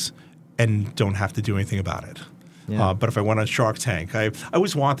advice and don't have to do anything about it. Yeah. But if I went on Shark Tank, I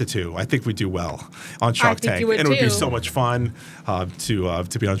always wanted to. I think we do well on Shark think Tank, you would and it would be too. so much fun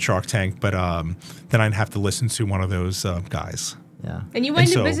to be on Shark Tank. But then I'd have to listen to one of those guys. Yeah. And you went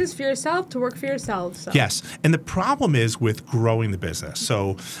into so- business for yourself to work for yourself. So. Yes, and the problem is with growing the business.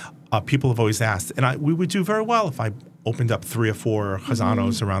 So people have always asked, and we would do very well if I opened up 3 or 4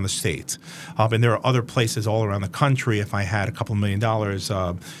 Chazzanos around the state. And there are other places all around the country. If I had a couple $1 million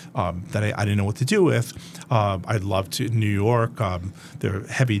that I didn't know what to do with, I'd love to. New York, there are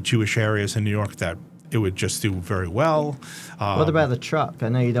heavy Jewish areas in New York that it would just do very well. What about the truck? I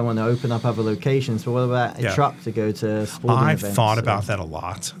know you don't want to open up other locations, but what about a Yeah. truck to go to sporting I've events? thought about that a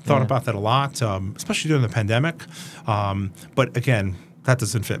lot. Especially during the pandemic. But again, that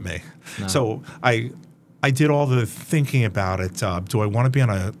doesn't fit me. No. So I did all the thinking about it. Do I want to be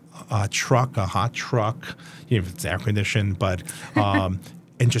on a truck, a hot truck, if it's air conditioned, but and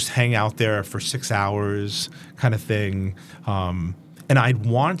just hang out there for 6 hours, kind of thing. And I'd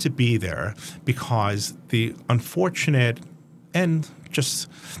want to be there because the unfortunate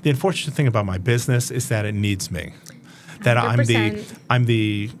thing about my business is that it needs me. That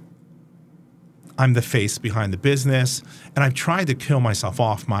 100%. I'm the face behind the business, and I've tried to kill myself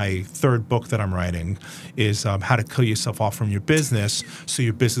off. My 3rd book that I'm writing is how to kill yourself off from your business so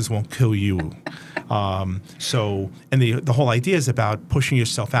your business won't kill you. And the whole idea is about pushing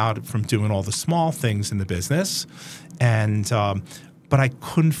yourself out from doing all the small things in the business, but I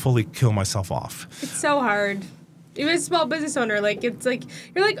couldn't fully kill myself off. It's so hard. Even as a small business owner, it's like,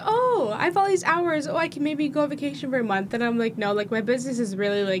 you're like, oh, I have all these hours. Oh, I can maybe go on vacation for a month. And I'm like, no, my business is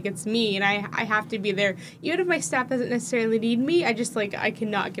really, it's me. And I have to be there. Even if my staff doesn't necessarily need me, I just, I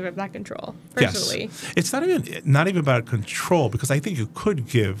cannot give up that control, personally. Yes. It's not even about control, because I think you could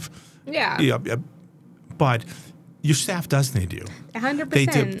give. Yeah. But your staff does need you.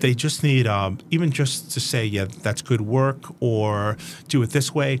 100%. They just need, even just to say, yeah, that's good work, or do it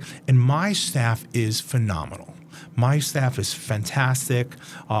this way. And my staff is phenomenal. My staff is fantastic,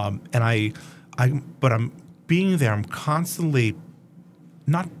 but being there, I'm constantly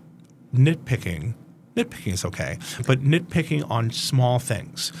not nitpicking. Nitpicking is okay, but nitpicking on small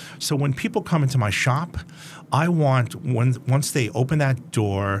things. So when people come into my shop, I want, once they open that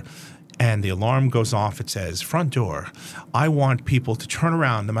door and the alarm goes off, it says front door, I want people to turn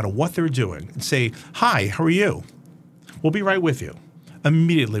around no matter what they're doing and say, "Hi, how are you? We'll be right with you."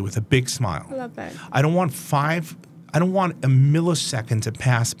 Immediately with a big smile. I love that. I don't want a millisecond to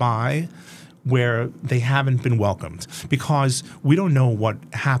pass by where they haven't been welcomed, because we don't know what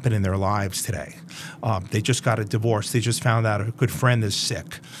happened in their lives today. They just got a divorce. They just found out a good friend is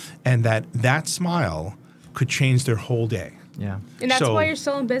sick. And that smile could change their whole day. Yeah. And that's why you're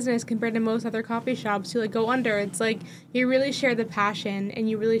still in business compared to most other coffee shops who like go under. It's like you really share the passion, and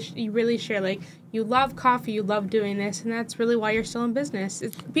you really share, like, you love coffee, you love doing this, and that's really why you're still in business.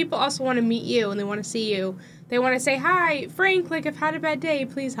 People also want to meet you and they want to see you. They want to say, "Hi, Frank, like, I've had a bad day,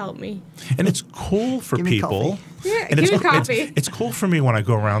 please help me." And it's cool for Give me people. coffee. Yeah, And give me coffee. It's cool for me when I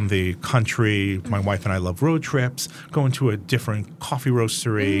go around the country. My wife and I love road trips, going to a different coffee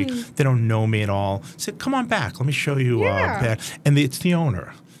roastery. They don't know me at all. Say, "Come on back. Let me show you." Yeah. And it's the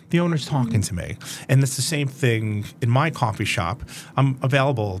owner. The owner's talking to me. And it's the same thing in my coffee shop. I'm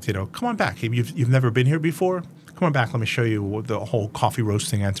available, come on back. You've never been here before? Come on back. Let me show you the whole coffee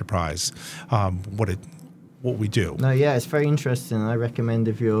roasting enterprise, what we do. No, yeah, it's very interesting. I recommend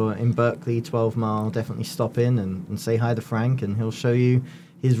if you're in Berkley, 12 Mile, definitely stop in and say hi to Frank, and he'll show you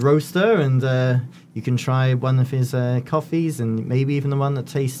his roaster, and you can try one of his coffees, and maybe even the one that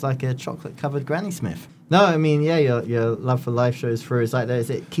tastes like a chocolate-covered Granny Smith. No, I mean, yeah, your love for life shows through. It's like that. Is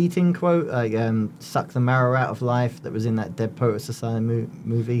it Keating quote, like, "Suck the marrow out of life," that was in that Dead Poets Society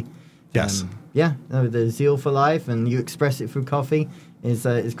movie? Yes. Yeah, no, the zeal for life, and you express it through coffee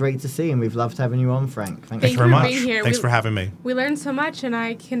is great to see, and we've loved having you on, Frank. Thank Thanks you very for much. being here. Thanks for having me. We learned so much, and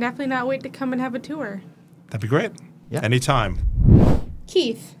I can definitely not wait to come and have a tour. That'd be great. Yeah. Anytime.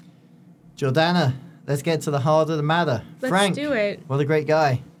 Keith, Jordana, let's get to the heart of the matter. let's Frank, do it. what a great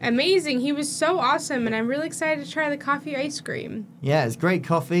guy. Amazing. He was so awesome, and I'm really excited to try the coffee ice cream. Yeah, it's great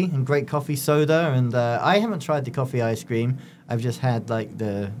coffee and great coffee soda, and I haven't tried the coffee ice cream. I've just had, like,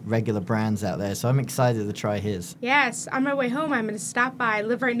 the regular brands out there, so I'm excited to try his. Yes, on my way home, I'm going to stop by. I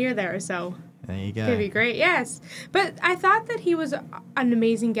live right near there, so There you it's going to be go. great. Yes. But I thought that he was an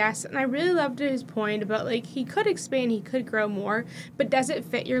amazing guest, and I really loved his point about, like, he could expand, he could grow more, but does it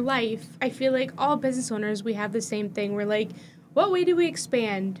fit your life? I feel like all business owners, we have the same thing. We're like, what way do we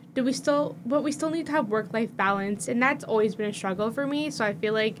expand? But we still need to have work-life balance, and that's always been a struggle for me, so I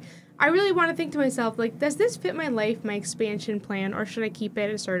feel like I really want to think to myself, like, does this fit my life, my expansion plan, or should I keep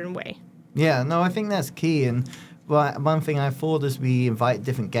it a certain way? Yeah, no, I think that's key. And one thing I thought as we invite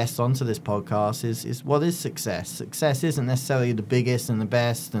different guests onto this podcast is what is success? Success isn't necessarily the biggest and the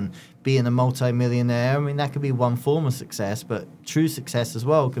best and being a multi-millionaire. I mean, that could be one form of success, but true success as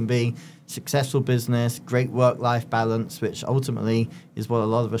well can be successful business, great work-life balance, which ultimately is what a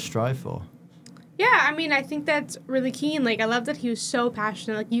lot of us strive for. Yeah, I mean, I think that's really key. And, like, I love that he was so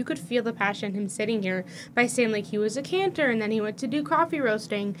passionate. Like, you could feel the passion in him sitting here by saying, like, he was a cantor and then he went to do coffee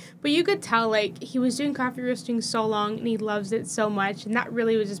roasting. But you could tell, like, he was doing coffee roasting so long and he loves it so much. And that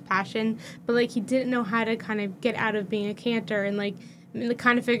really was his passion. But, like, he didn't know how to kind of get out of being a cantor and, like,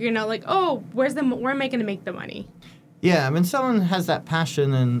 kind of figuring out, like, oh, where am I going to make the money? Yeah, I mean, someone has that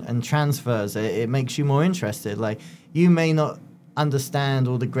passion and transfers it, it makes you more interested. Like, you may not understand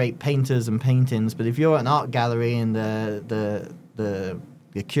all the great painters and paintings, but if you're at an art gallery and the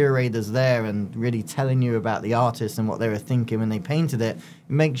curator's there and really telling you about the artist and what they were thinking when they painted it, it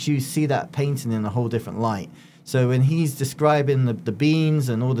makes you see that painting in a whole different light. So when he's describing the beans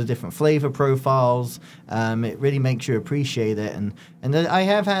and all the different flavor profiles, it really makes you appreciate it. And I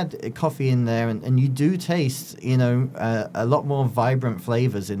have had coffee in there, and you do taste, a lot more vibrant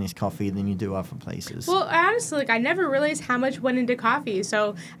flavors in his coffee than you do other places. Well, honestly, like, I never realized how much went into coffee.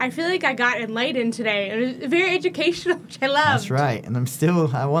 So I feel like I got enlightened today. It was very educational, which I loved. That's right. And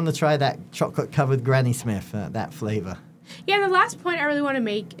I want to try that chocolate-covered Granny Smith, that flavor. Yeah, and the last point I really want to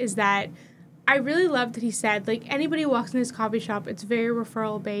make is that I really loved that he said, like, anybody who walks in his coffee shop, it's very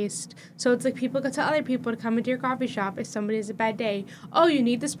referral based. So it's like people go tell other people to come into your coffee shop if somebody has a bad day. Oh, you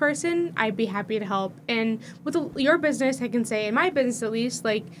need this person? I'd be happy to help. And with your business, I can say, in my business at least,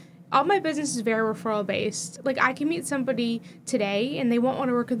 like, all my business is very referral based. Like, I can meet somebody today and they won't want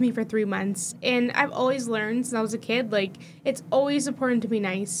to work with me for 3 months. And I've always learned since I was a kid, like, it's always important to be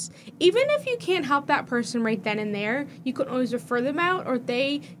nice. Even if you can't help that person right then and there, you can always refer them out, or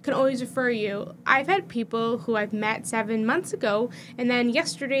they can always refer you. I've had people who I've met 7 months ago, and then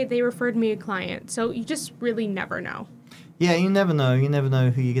yesterday they referred me a client. So you just really never know. Yeah, you never know. You never know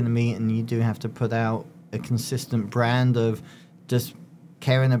who you're going to meet, and you do have to put out a consistent brand of just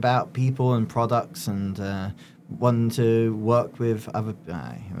caring about people and products and wanting to work with other.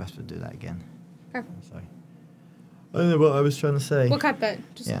 I have to do that again. Okay. Sorry. I don't know what I was trying to say. We'll cut that.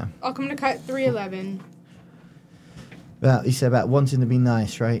 Yeah. I'm going to cut 311. Well, you said about wanting to be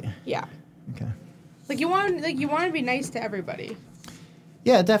nice, right? Yeah. Okay. You want to be nice to everybody.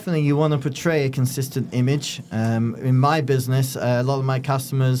 Yeah, definitely. You want to portray a consistent image. In my business, a lot of my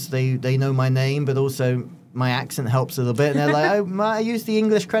customers, they know my name, but also my accent helps a little bit. And they're like, I use the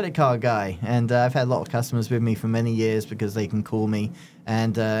English credit card guy. And I've had a lot of customers with me for many years because they can call me.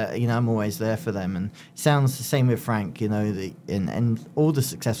 And, I'm always there for them. And it sounds the same with Frank, and all the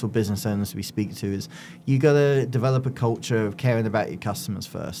successful business owners we speak to is you got to develop a culture of caring about your customers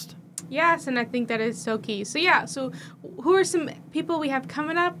first. Yes, and I think that is so key. So who are some people we have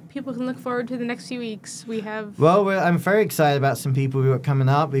coming up? People can look forward to the next few weeks. We have... Well, I'm very excited about some people who are coming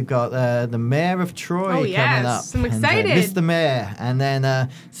up. We've got the Mayor of Troy coming up. I'm excited. And, Mr. Mayor. And then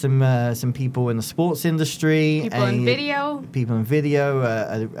some people in the sports industry. People in video. People in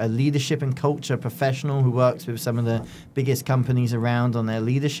video. A leadership and culture professional who works with some of the biggest companies around on their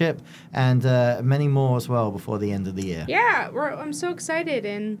leadership. And many more as well before the end of the year. Yeah, I'm so excited.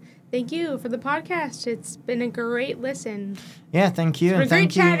 And... thank you for the podcast. It's been a great listen. Yeah, thank you. It's been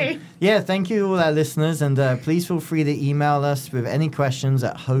great chatting. Yeah, thank you all our listeners. And please feel free to email us with any questions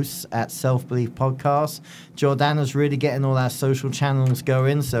at hosts@selfbeliefpodcast. Jordana's really getting all our social channels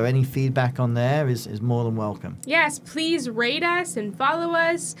going, so any feedback on there is more than welcome. Yes, please rate us and follow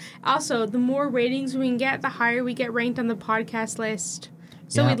us. Also, the more ratings we can get, the higher we get ranked on the podcast list.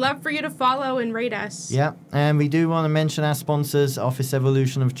 So we'd love for you to follow and rate us. Yeah, and we do want to mention our sponsors, Office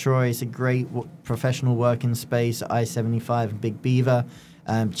Evolution of Troy. It's a great professional working space at I-75 and Big Beaver.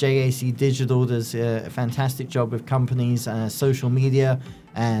 JAC Digital does a fantastic job with companies, social media,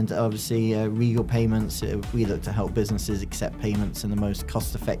 and obviously Regal Payments. We look to help businesses accept payments in the most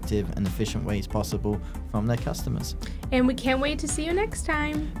cost-effective and efficient ways possible from their customers. And we can't wait to see you next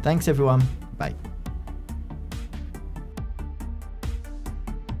time. Thanks, everyone. Bye.